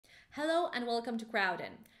Hello and welcome to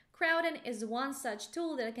Crowdin. Crowdin is one such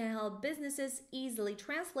tool that can help businesses easily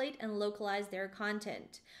translate and localize their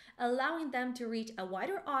content, allowing them to reach a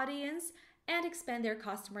wider audience and expand their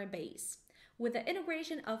customer base. With the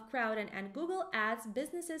integration of Crowdin and Google Ads,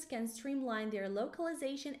 businesses can streamline their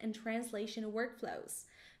localization and translation workflows,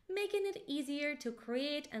 making it easier to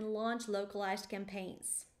create and launch localized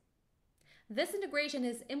campaigns. This integration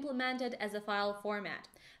is implemented as a file format.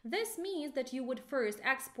 This means that you would first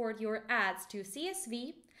export your ads to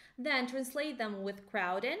CSV, then translate them with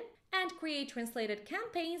Crowdin, and create translated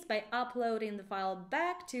campaigns by uploading the file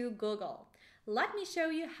back to Google. Let me show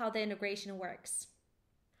you how the integration works.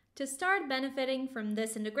 To start benefiting from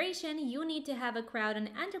this integration, you need to have a Crowdin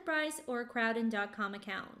Enterprise or Crowdin.com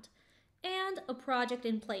account and a project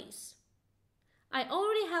in place. I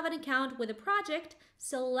already have an account with a project,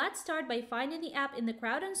 so let's start by finding the app in the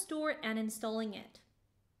Crowdin store and installing it.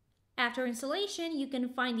 After installation, you can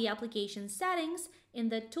find the application settings in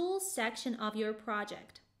the Tools section of your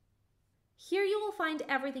project. Here you will find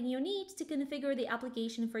everything you need to configure the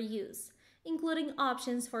application for use, including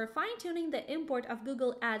options for fine-tuning the import of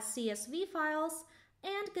Google Ads CSV files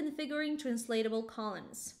and configuring translatable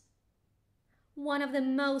columns. One of the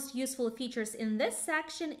most useful features in this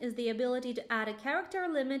section is the ability to add a character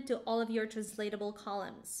limit to all of your translatable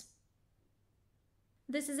columns.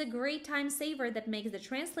 This is a great time saver that makes the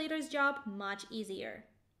translator's job much easier.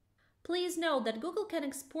 Please note that Google can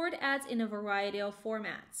export ads in a variety of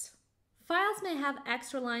formats. Files may have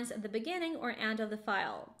extra lines at the beginning or end of the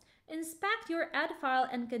file. Inspect your ad file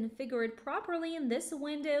and configure it properly in this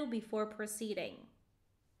window before proceeding.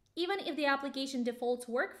 Even if the application defaults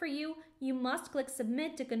work for you, you must click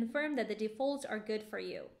Submit to confirm that the defaults are good for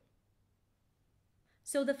you.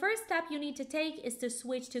 So the first step you need to take is to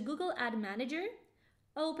switch to Google Ad Manager,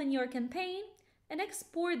 open your campaign, and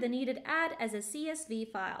export the needed ad as a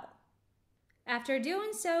CSV file. After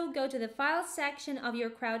doing so, go to the Files section of your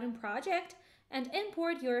Crowdin project and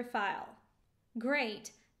import your file.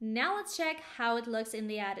 Great! Now let's check how it looks in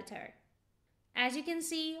the editor. As you can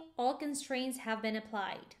see, all constraints have been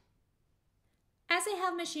applied. As I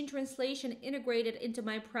have machine translation integrated into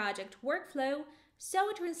my project workflow, so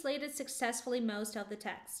it translated successfully most of the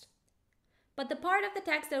text. But the part of the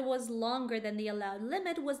text that was longer than the allowed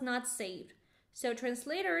limit was not saved, so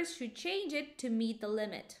translators should change it to meet the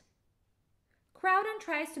limit. Crowdin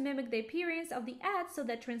tries to mimic the appearance of the ad so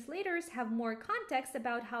that translators have more context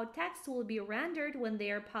about how text will be rendered when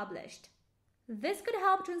they are published. This could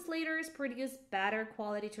help translators produce better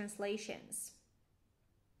quality translations.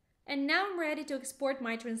 And now I'm ready to export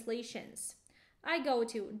my translations. I go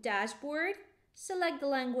to Dashboard, select the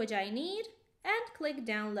language I need, and click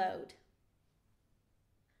Download.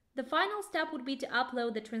 The final step would be to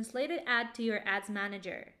upload the translated ad to your Ads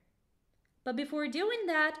Manager. But before doing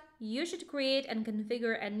that, you should create and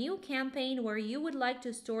configure a new campaign where you would like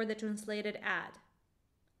to store the translated ad.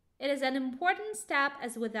 It is an important step,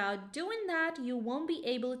 as without doing that, you won't be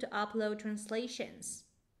able to upload translations.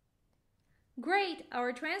 Great!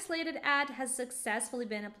 Our translated ad has successfully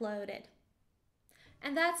been uploaded.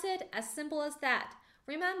 And that's it, as simple as that.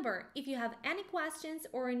 Remember, if you have any questions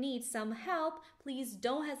or need some help, please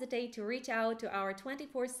don't hesitate to reach out to our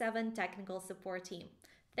 24/7 technical support team.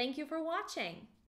 Thank you for watching!